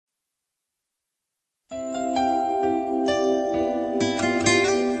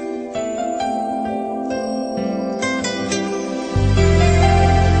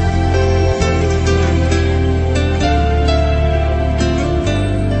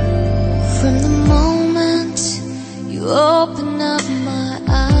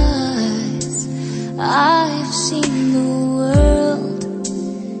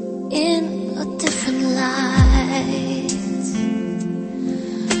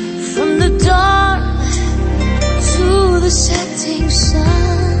setting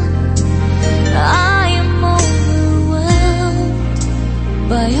sun. I am overwhelmed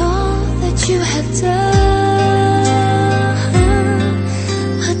by all that you have done.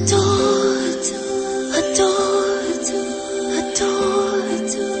 Adored, adored,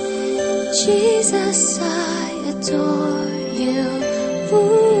 adored. Jesus, I adore you.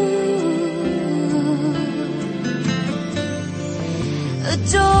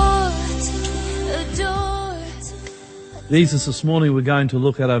 Adored, adored. Jesus, this morning we're going to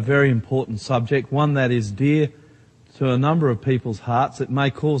look at a very important subject, one that is dear to a number of people's hearts. It may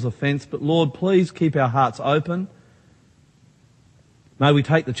cause offence, but Lord, please keep our hearts open. May we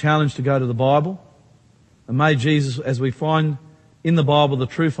take the challenge to go to the Bible. And may Jesus, as we find in the Bible the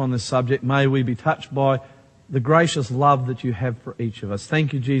truth on this subject, may we be touched by the gracious love that you have for each of us.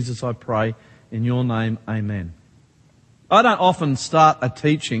 Thank you, Jesus, I pray. In your name, amen. I don't often start a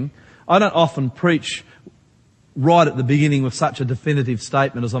teaching. I don't often preach right at the beginning with such a definitive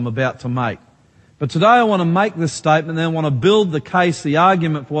statement as I'm about to make. But today I want to make this statement and then I want to build the case, the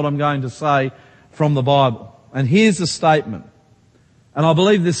argument for what I'm going to say from the Bible. And here's the statement. And I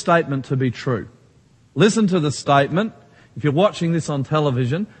believe this statement to be true. Listen to the statement. If you're watching this on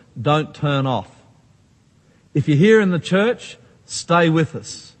television, don't turn off. If you're here in the church, stay with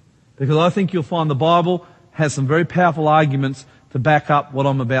us. Because I think you'll find the Bible has some very powerful arguments to back up what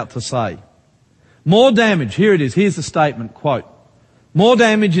I'm about to say. More damage, here it is, here's the statement, quote, more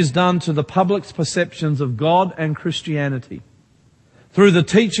damage is done to the public's perceptions of God and Christianity through the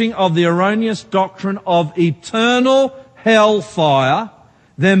teaching of the erroneous doctrine of eternal hellfire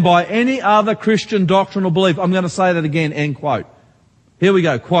than by any other Christian doctrine or belief. I'm going to say that again, end quote. Here we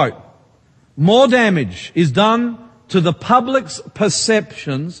go, quote, more damage is done to the public's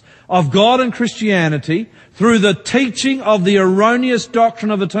perceptions of God and Christianity through the teaching of the erroneous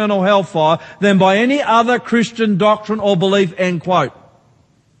doctrine of eternal hellfire than by any other Christian doctrine or belief, end quote.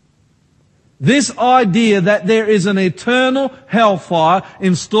 This idea that there is an eternal hellfire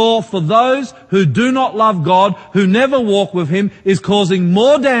in store for those who do not love God, who never walk with Him, is causing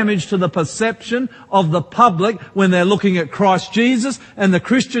more damage to the perception of the public when they're looking at Christ Jesus and the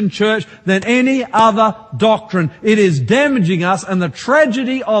Christian church than any other doctrine. It is damaging us, and the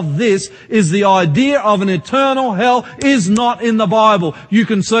tragedy of this is the idea of an eternal hell is not in the Bible. You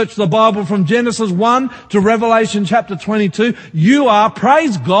can search the Bible from Genesis 1 to Revelation chapter 22. You are,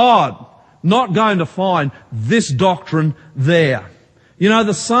 praise God, not going to find this doctrine there. You know,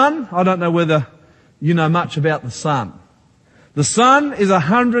 the sun, I don't know whether you know much about the sun. The sun is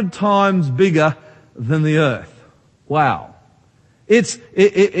 100 times bigger than the earth. Wow. It's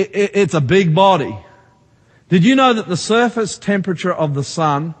a big body. Did you know that the surface temperature of the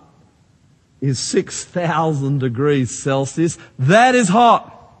sun is 6,000 degrees Celsius? That is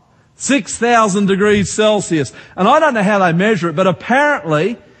hot. 6,000 degrees Celsius. And I don't know how they measure it, but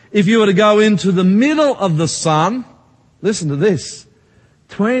apparently, if you were to go into the middle of the sun, listen to this,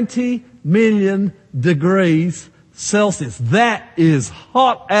 20 million degrees Celsius. That is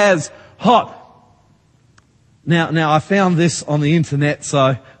hot as hot. Now I found this on the internet,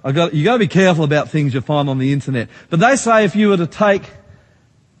 so you got to be careful about things you find on the internet. But they say if you were to take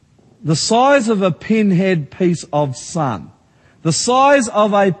the size of a pinhead piece of sun, the size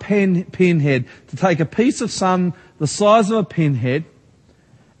of a pinhead, to take a piece of sun the size of a pinhead,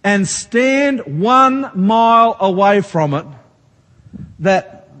 and stand 1 mile away from it,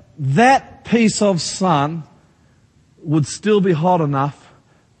 that piece of sun would still be hot enough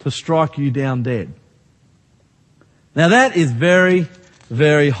to strike you down dead. Now that is very,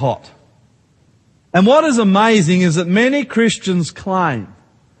 very hot. And what is amazing is that many Christians claim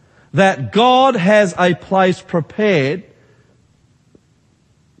that God has a place prepared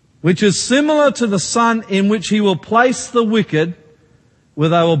which is similar to the sun in which He will place the wicked, where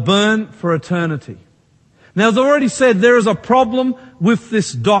they will burn for eternity. Now, as I already said, there is a problem with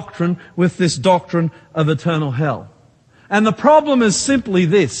this doctrine of eternal hell. And the problem is simply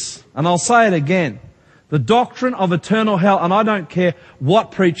this, and I'll say it again. The doctrine of eternal hell, and I don't care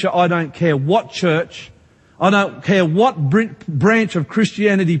what preacher, I don't care what church, I don't care what branch of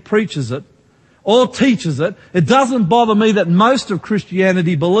Christianity preaches it or teaches it, it doesn't bother me that most of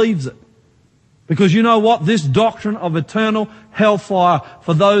Christianity believes it. Because you know what? This doctrine of eternal hellfire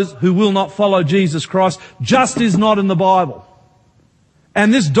for those who will not follow Jesus Christ just is not in the Bible.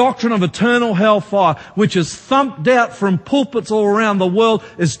 And this doctrine of eternal hellfire, which is thumped out from pulpits all around the world,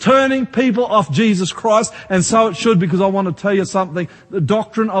 is turning people off Jesus Christ. And so it should, because I want to tell you something. The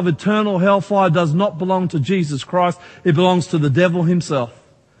doctrine of eternal hellfire does not belong to Jesus Christ. It belongs to the devil himself.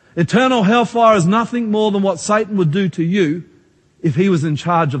 Eternal hellfire is nothing more than what Satan would do to you if he was in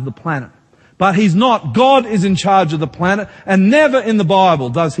charge of the planet. But He's not. God is in charge of the planet, and never in the Bible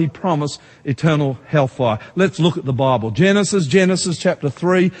does He promise eternal hellfire. Let's look at the Bible. Genesis chapter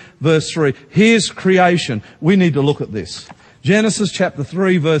 3, verse 3. Here's creation. We need to look at this. Genesis chapter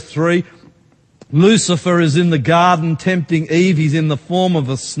 3, verse 3. Lucifer is in the garden tempting Eve. He's in the form of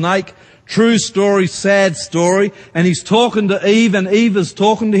a snake. True story, sad story. And he's talking to Eve, and Eve is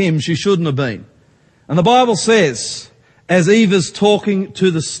talking to him. She shouldn't have been. And the Bible says, as Eve is talking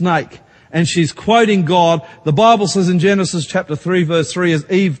to the snake, and she's quoting God, the Bible says in Genesis chapter 3, verse 3,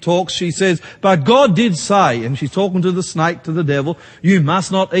 as Eve talks, she says, but God did say, and she's talking to the snake, to the devil, you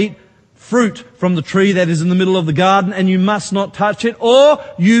must not eat fruit from the tree that is in the middle of the garden, and you must not touch it, or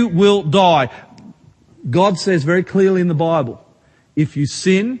you will die. God says very clearly in the Bible, if you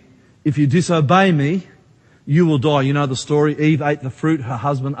sin, if you disobey me, you will die. You know the story. Eve ate the fruit, her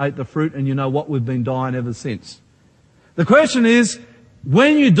husband ate the fruit, and you know what? We've been dying ever since. The question is,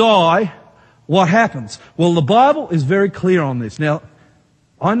 when you die, what happens? Well, the Bible is very clear on this. Now,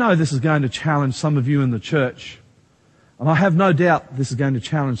 I know this is going to challenge some of you in the church, and I have no doubt this is going to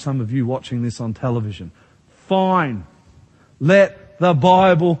challenge some of you watching this on television. Fine. Let the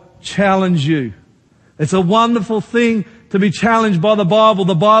Bible challenge you. It's a wonderful thing to be challenged by the Bible.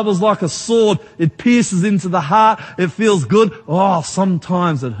 The Bible's like a sword. It pierces into the heart. It feels good. Oh,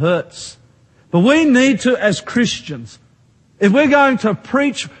 sometimes it hurts. But we need to, as Christians, if we're going to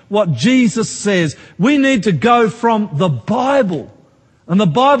preach what Jesus says, we need to go from the Bible. And the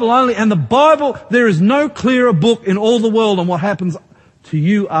Bible only. And the Bible, there is no clearer book in all the world on what happens to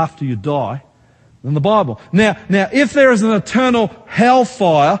you after you die than the Bible. Now, if there is an eternal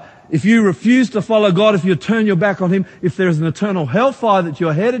hellfire, if you refuse to follow God, if you turn your back on Him, if there is an eternal hellfire that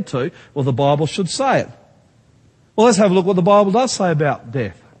you're headed to, well, the Bible should say it. Well, let's have a look what the Bible does say about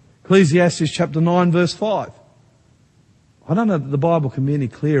death. Ecclesiastes chapter 9, verse 5. I don't know that the Bible can be any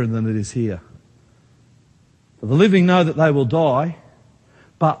clearer than it is here. For the living know that they will die,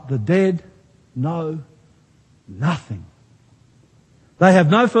 but the dead know nothing. They have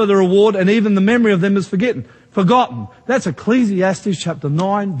no further reward, and even the memory of them is forgotten. That's Ecclesiastes chapter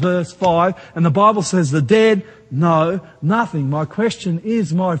 9, verse 5. And the Bible says the dead know nothing. My question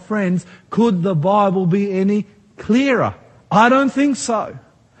is, my friends, could the Bible be any clearer? I don't think so.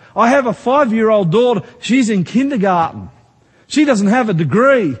 I have a 5-year-old daughter. She's in kindergarten. She doesn't have a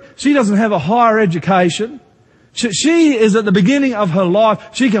degree. She doesn't have a higher education. She is at the beginning of her life.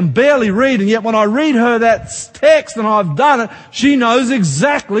 She can barely read, and yet when I read her that text, and I've done it, she knows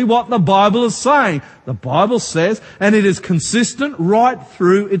exactly what the Bible is saying. The Bible says, and it is consistent right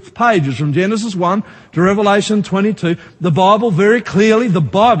through its pages, from Genesis 1 to Revelation 22, the Bible very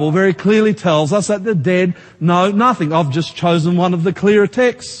clearly tells us that the dead know nothing. I've just chosen one of the clearer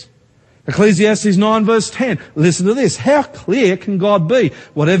texts. Ecclesiastes 9 verse 10. Listen to this. How clear can God be?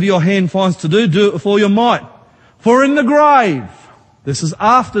 Whatever your hand finds to do, do it for your might. For in the grave, this is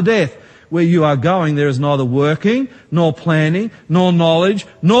after death, where you are going, there is neither working, nor planning, nor knowledge,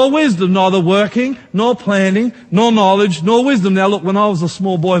 nor wisdom. Neither working, nor planning, nor knowledge, nor wisdom. Now look, when I was a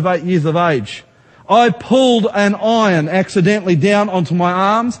small boy of 8 years of age, I pulled an iron accidentally down onto my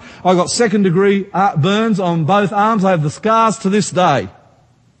arms. I got 2nd degree burns on both arms. I have the scars to this day.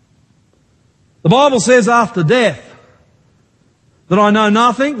 The Bible says after death, that I know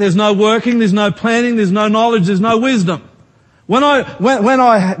nothing, there's no working, there's no planning, there's no knowledge, there's no wisdom. When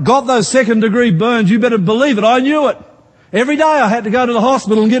I got those 2nd degree burns, you better believe it, I knew it. Every day I had to go to the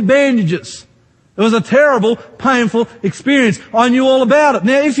hospital and get bandages. It was a terrible, painful experience. I knew all about it.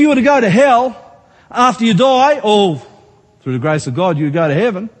 Now, if you were to go to hell after you die, or through the grace of God you would go to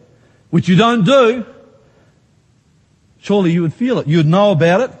heaven, which you don't do, surely you would feel it. You would know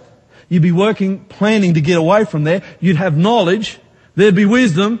about it. You'd be working, planning to get away from there. You'd have knowledge. There'd be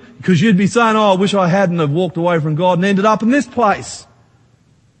wisdom, because you'd be saying, oh, I wish I hadn't have walked away from God and ended up in this place.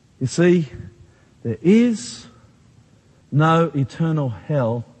 You see, there is no eternal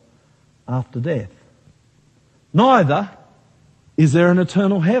hell after death. Neither is there an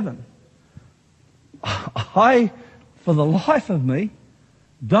eternal heaven. I, for the life of me,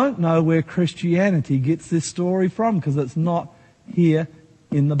 don't know where Christianity gets this story from, because it's not here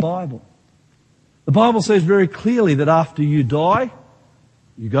in the Bible. The Bible says very clearly that after you die,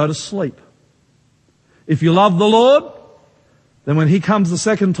 you go to sleep. If you love the Lord, then when He comes the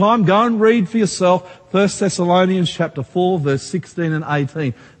second time, go and read for yourself 1 Thessalonians chapter 4, verse 16 and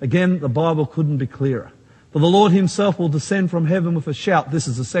 18. Again, the Bible couldn't be clearer. For the Lord Himself will descend from heaven with a shout. This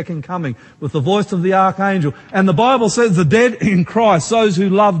is the second coming, with the voice of the archangel. And the Bible says the dead in Christ, those who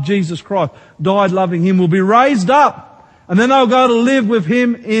love Jesus Christ, died loving Him, will be raised up. And then they'll go to live with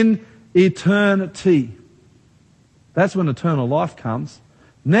Him in eternity. That's when eternal life comes.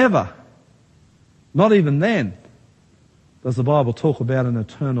 Never Not even then does the Bible talk about an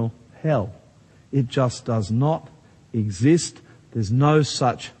eternal hell. It just does not exist. There's no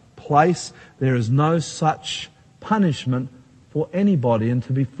such place. There is no such punishment for anybody. And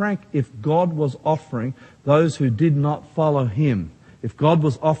to be frank, if God was offering those who did not follow Him, if God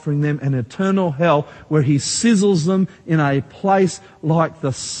was offering them an eternal hell where He sizzles them in a place like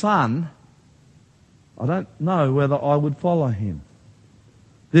the sun, I don't know whether I would follow Him.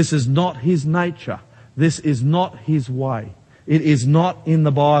 This is not His nature. This is not His way. It is not in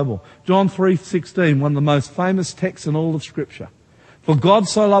the Bible. John 3:16, one of the most famous texts in all of Scripture. For God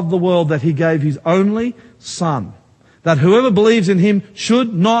so loved the world that He gave His only Son, that whoever believes in Him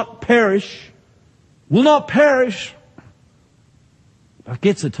should not perish, will not perish, but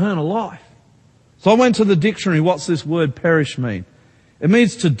gets eternal life. So I went to the dictionary. What's this word perish mean? It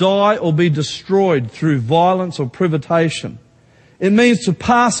means to die or be destroyed through violence or privation. It means to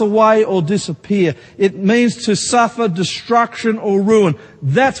pass away or disappear. It means to suffer destruction or ruin.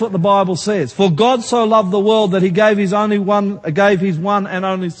 That's what the Bible says. For God so loved the world that He gave His one and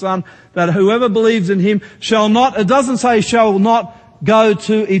only Son, that whoever believes in Him shall not, it doesn't say shall not go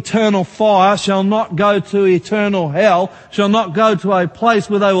to eternal fire, shall not go to eternal hell, shall not go to a place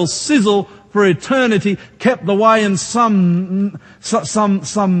where they will sizzle for eternity, kept away in some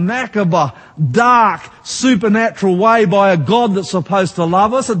macabre, dark, supernatural way by a God that's supposed to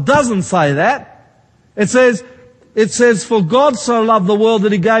love us. It doesn't say that. It says, for God so loved the world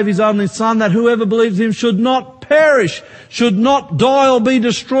that He gave His only Son, that whoever believes in Him should not perish, should not die or be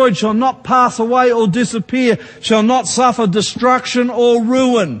destroyed, shall not pass away or disappear, shall not suffer destruction or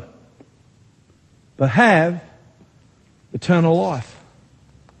ruin, but have eternal life.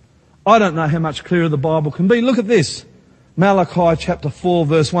 I don't know how much clearer the Bible can be. Look at this. Malachi chapter 4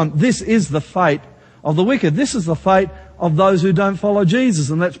 verse 1. This is the fate of the wicked. This is the fate of those who don't follow Jesus.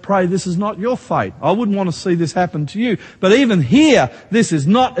 And let's pray this is not your fate. I wouldn't want to see this happen to you. But even here, this is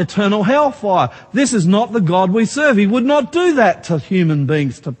not eternal hellfire. This is not the God we serve. He would not do that to human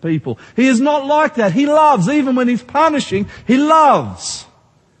beings, to people. He is not like that. He loves. Even when He's punishing, He loves.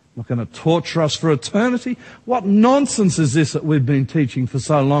 Not going to torture us for eternity? What nonsense is this that we've been teaching for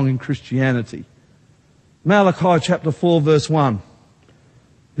so long in Christianity? Malachi chapter 4 verse 1.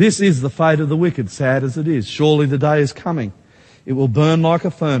 This is the fate of the wicked, sad as it is. Surely the day is coming. It will burn like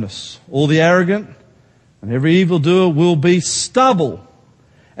a furnace. All the arrogant and every evildoer will be stubble.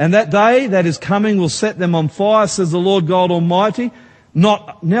 And that day that is coming will set them on fire, says the Lord God Almighty.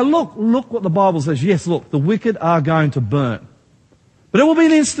 Now look what the Bible says. Yes, look, the wicked are going to burn. But it will be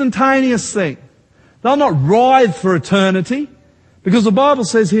an instantaneous thing. They'll not writhe for eternity. Because the Bible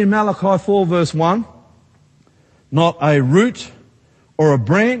says here in Malachi 4 verse 1, not a root or a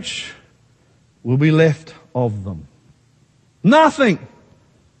branch will be left of them. Nothing.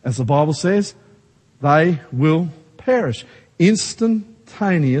 As the Bible says, they will perish.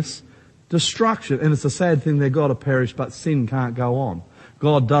 Instantaneous destruction. And it's a sad thing they've got to perish, but sin can't go on.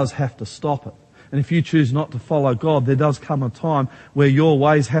 God does have to stop it. And if you choose not to follow God, there does come a time where your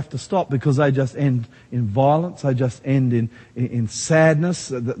ways have to stop because they just end in violence. They just end in sadness.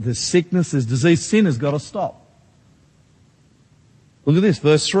 There's sickness. There's disease. Sin has got to stop. Look at this,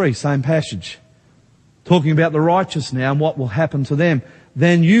 verse 3, same passage. Talking about the righteous now and what will happen to them.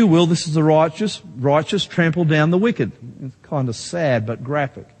 Then you will, this is the righteous, trample down the wicked. It's kind of sad but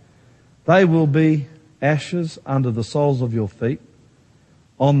graphic. They will be ashes under the soles of your feet.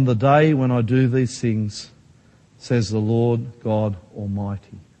 On the day when I do these things, says the Lord God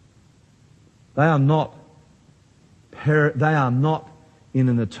Almighty. They are not in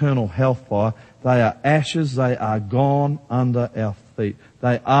an eternal hellfire. They are ashes. They are gone under our feet.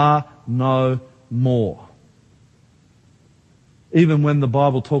 They are no more. Even when the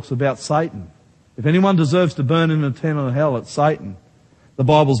Bible talks about Satan. If anyone deserves to burn in eternal hell, it's Satan. The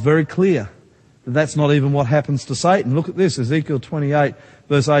Bible's very clear that that's not even what happens to Satan. Look at this, Ezekiel 28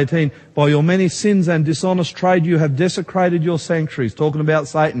 verse 18. By your many sins and dishonest trade you have desecrated your sanctuaries. Talking about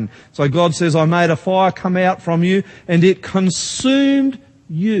Satan. So God says, I made a fire come out from you and it consumed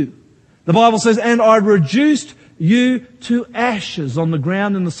you. The Bible says, and I reduced you to ashes on the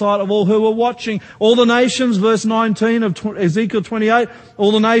ground in the sight of all who were watching. All the nations, verse 19 of Ezekiel 28,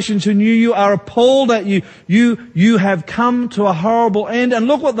 all the nations who knew you are appalled at you. You have come to a horrible end. And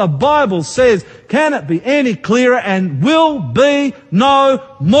look what the Bible says. Can it be any clearer? And will be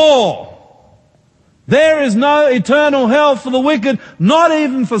no more. There is no eternal hell for the wicked, not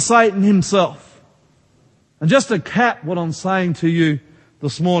even for Satan himself. And just to cap what I'm saying to you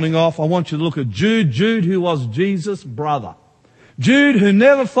this morning off, I want you to look at Jude. Jude, who was Jesus' brother. Jude, who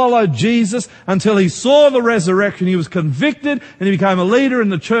never followed Jesus until he saw the resurrection. He was convicted and he became a leader in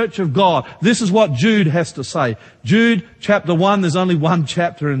the church of God. This is what Jude has to say. Jude chapter 1, there's only one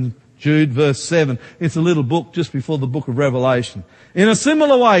chapter in Jude, verse 7. It's a little book just before the book of Revelation. In a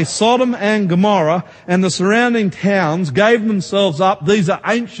similar way, Sodom and Gomorrah and the surrounding towns gave themselves up. These are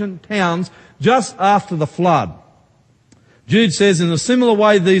ancient towns just after the flood. Jude says, in a similar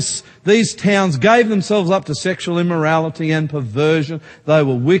way, these towns gave themselves up to sexual immorality and perversion. They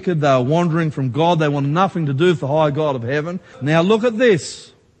were wicked. They were wandering from God. They wanted nothing to do with the high God of heaven. Now look at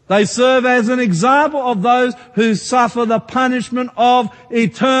this. They serve as an example of those who suffer the punishment of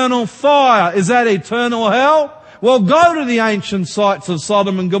eternal fire. Is that eternal hell? Well, go to the ancient sites of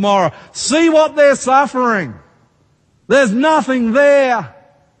Sodom and Gomorrah. See what they're suffering. There's nothing there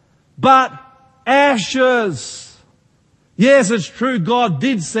but ashes. Yes, it's true, God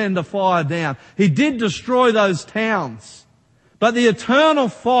did send a fire down. He did destroy those towns. But the eternal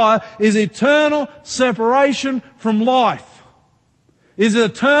fire is eternal separation from life. Is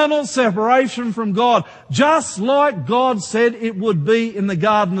eternal separation from God. Just like God said it would be in the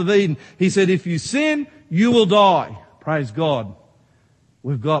Garden of Eden. He said, if you sin, you will die. Praise God.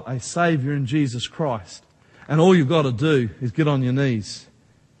 We've got a Saviour in Jesus Christ. And all you've got to do is get on your knees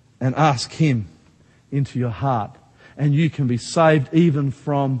and ask Him into your heart. And you can be saved even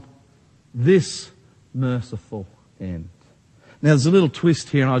from this merciful end. Now there's a little twist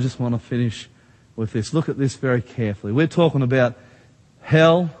here, and I just want to finish with this. Look at this very carefully. We're talking about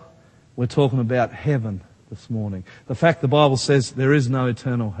hell. We're talking about heaven this morning. The fact the Bible says there is no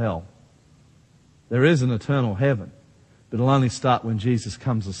eternal hell. There is an eternal heaven. But it'll only start when Jesus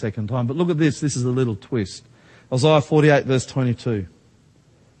comes the second time. But look at this. This is a little twist. Isaiah 48 verse 22.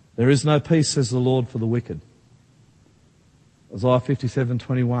 There is no peace, says the Lord, for the wicked. Isaiah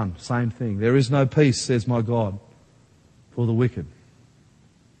 57:21, same thing. There is no peace, says my God, for the wicked.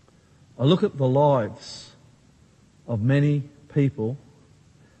 I look at the lives of many people,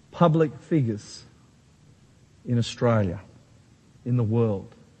 public figures in Australia, in the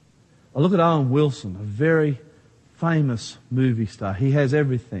world. I look at Owen Wilson, a very famous movie star. He has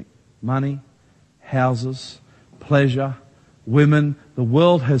everything. Money, houses, pleasure, women. The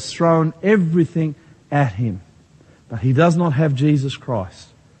world has thrown everything at him. But he does not have Jesus Christ.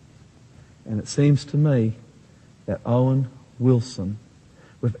 And it seems to me that Owen Wilson,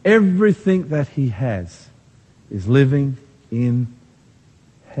 with everything that he has, is living in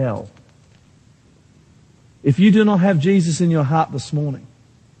hell. If you do not have Jesus in your heart this morning,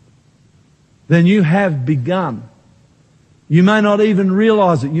 then you have begun. You may not even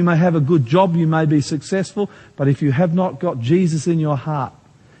realize it. You may have a good job, you may be successful, but if you have not got Jesus in your heart,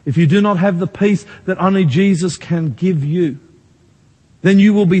 if you do not have the peace that only Jesus can give you, then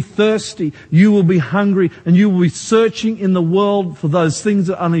you will be thirsty, you will be hungry, and you will be searching in the world for those things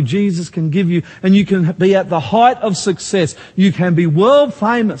that only Jesus can give you. And you can be at the height of success. You can be world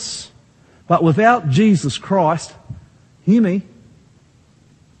famous. But without Jesus Christ, hear me,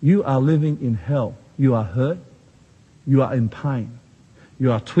 you are living in hell. You are hurt. You are in pain.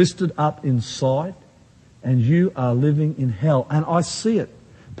 You are twisted up inside. And you are living in hell. And I see it.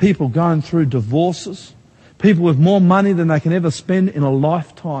 People going through divorces. People with more money than they can ever spend in a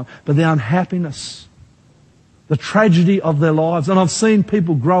lifetime. But the unhappiness, the tragedy of their lives. And I've seen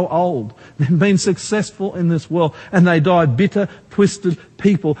people grow old. They've been successful in this world. And they die bitter, twisted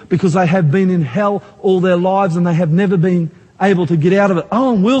people because they have been in hell all their lives and they have never been able to get out of it.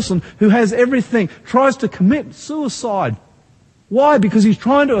 Owen Wilson, who has everything, tries to commit suicide. Why? Because he's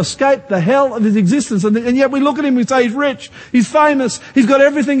trying to escape the hell of his existence. And yet we look at him and say he's rich, he's famous, he's got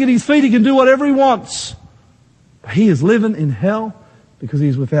everything at his feet, he can do whatever he wants. But he is living in hell because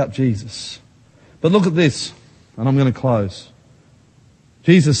he's without Jesus. But look at this, and I'm going to close.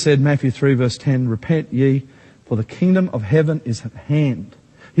 Jesus said, Matthew 3 verse 10, repent ye, for the kingdom of heaven is at hand.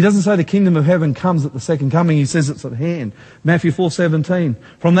 He doesn't say the kingdom of heaven comes at the second coming. He says it's at hand. Matthew 4:17.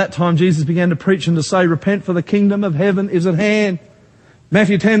 From that time Jesus began to preach and to say, repent, for the kingdom of heaven is at hand.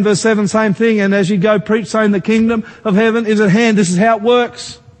 Matthew 10 verse 7, same thing. And as you go preach saying the kingdom of heaven is at hand. This is how it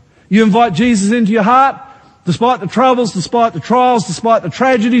works. You invite Jesus into your heart, despite the troubles, despite the trials, despite the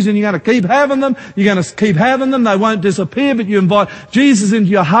tragedies, and you're going to keep having them. You're going to keep having them. They won't disappear, but you invite Jesus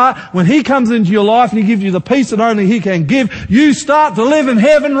into your heart. When He comes into your life and He gives you the peace that only He can give, you start to live in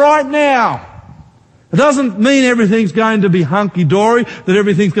heaven right now. It doesn't mean everything's going to be hunky-dory, that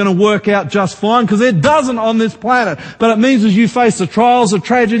everything's going to work out just fine, because it doesn't on this planet. But it means as you face the trials, the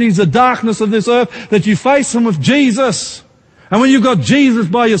tragedies, the darkness of this earth, that you face them with Jesus. And when you've got Jesus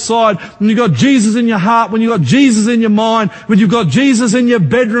by your side, when you've got Jesus in your heart, when you've got Jesus in your mind, when you've got Jesus in your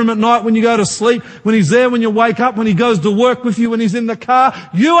bedroom at night, when you go to sleep, when He's there when you wake up, when He goes to work with you, when He's in the car,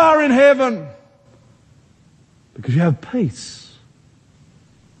 you are in heaven. Because you have peace.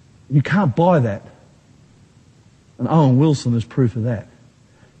 You can't buy that. And Owen Wilson is proof of that.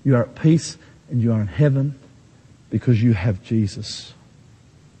 You are at peace and you are in heaven because you have Jesus.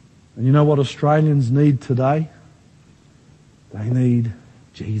 And you know what Australians need today? They need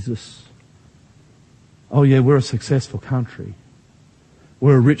Jesus. Oh yeah, we're a successful country.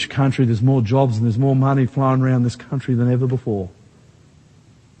 We're a rich country. There's more jobs and there's more money flowing around this country than ever before.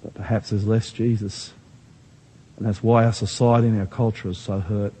 But perhaps there's less Jesus. And that's why our society and our culture is so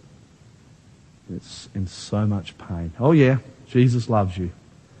hurt. It's in so much pain. Oh yeah, Jesus loves you.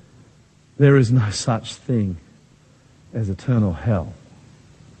 There is no such thing as eternal hell.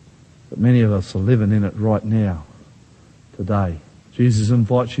 But many of us are living in it right now, today. Jesus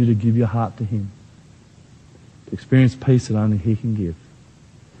invites you to give your heart to Him, to experience peace that only He can give.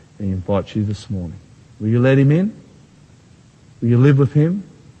 And He invites you this morning. Will you let Him in? Will you live with Him?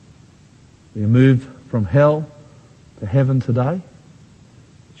 Will you move from hell to heaven today?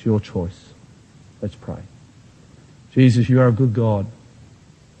 It's your choice. Let's pray. Jesus, you are a good God.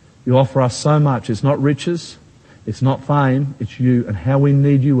 You offer us so much. It's not riches. It's not fame. It's you and how we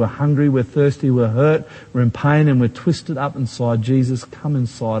need you. We're hungry. We're thirsty. We're hurt. We're in pain and we're twisted up inside. Jesus, come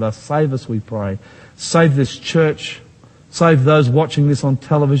inside us. Save us, we pray. Save this church. Save those watching this on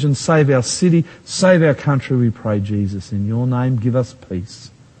television. Save our city. Save our country, we pray, Jesus. In your name, give us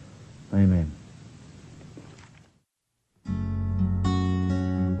peace. Amen.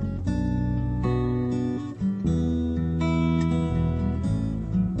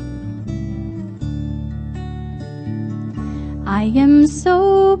 I am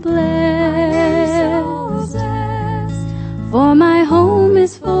so blessed, for my home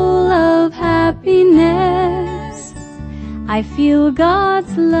is full of happiness. I feel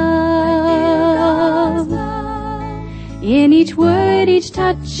God's love in each word, each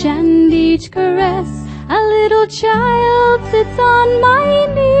touch, and each caress. A little child sits on my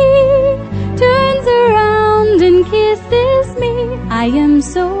knee, turns around and kisses me. I am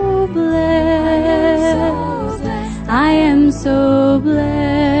so blessed. I am so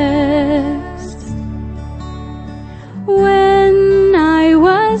blessed. When I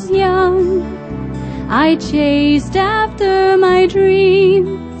was young, I chased after my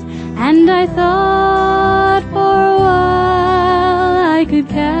dreams, and I thought for a while I could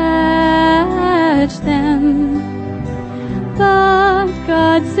catch them. But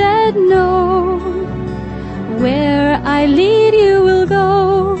God said no, where I lead you will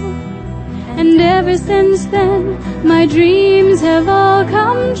go. And ever since then, my dreams have all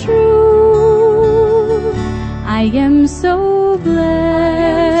come true. I am so blessed,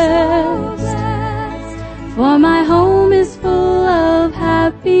 for my home is full of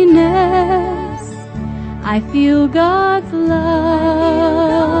happiness. I feel God's love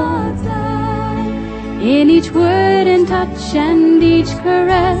in each word and touch and each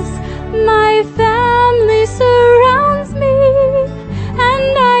caress. My family surrounds me,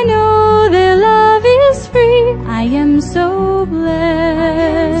 and I know their love is free. I am so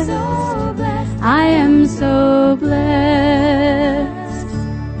blessed. I am so blessed.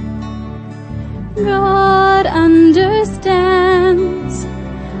 God understands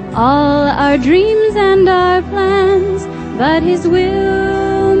all our dreams and our plans, but His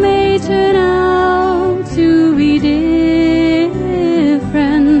will may turn out to be different.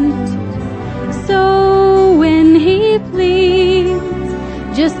 So when He pleads,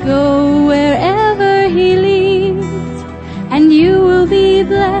 just go wherever He leads, and you will be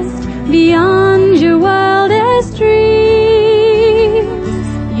blessed beyond your wildest dreams.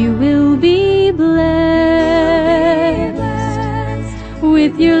 You will be blessed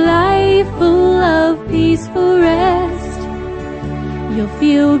with your life full of peaceful rest. You'll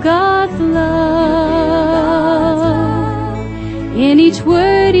feel God's love in each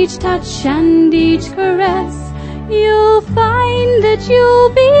word, each touch, and each caress. You'll find that you'll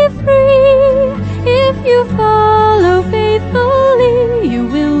be free if you follow faithfully. You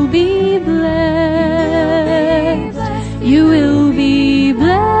will be blessed. You will be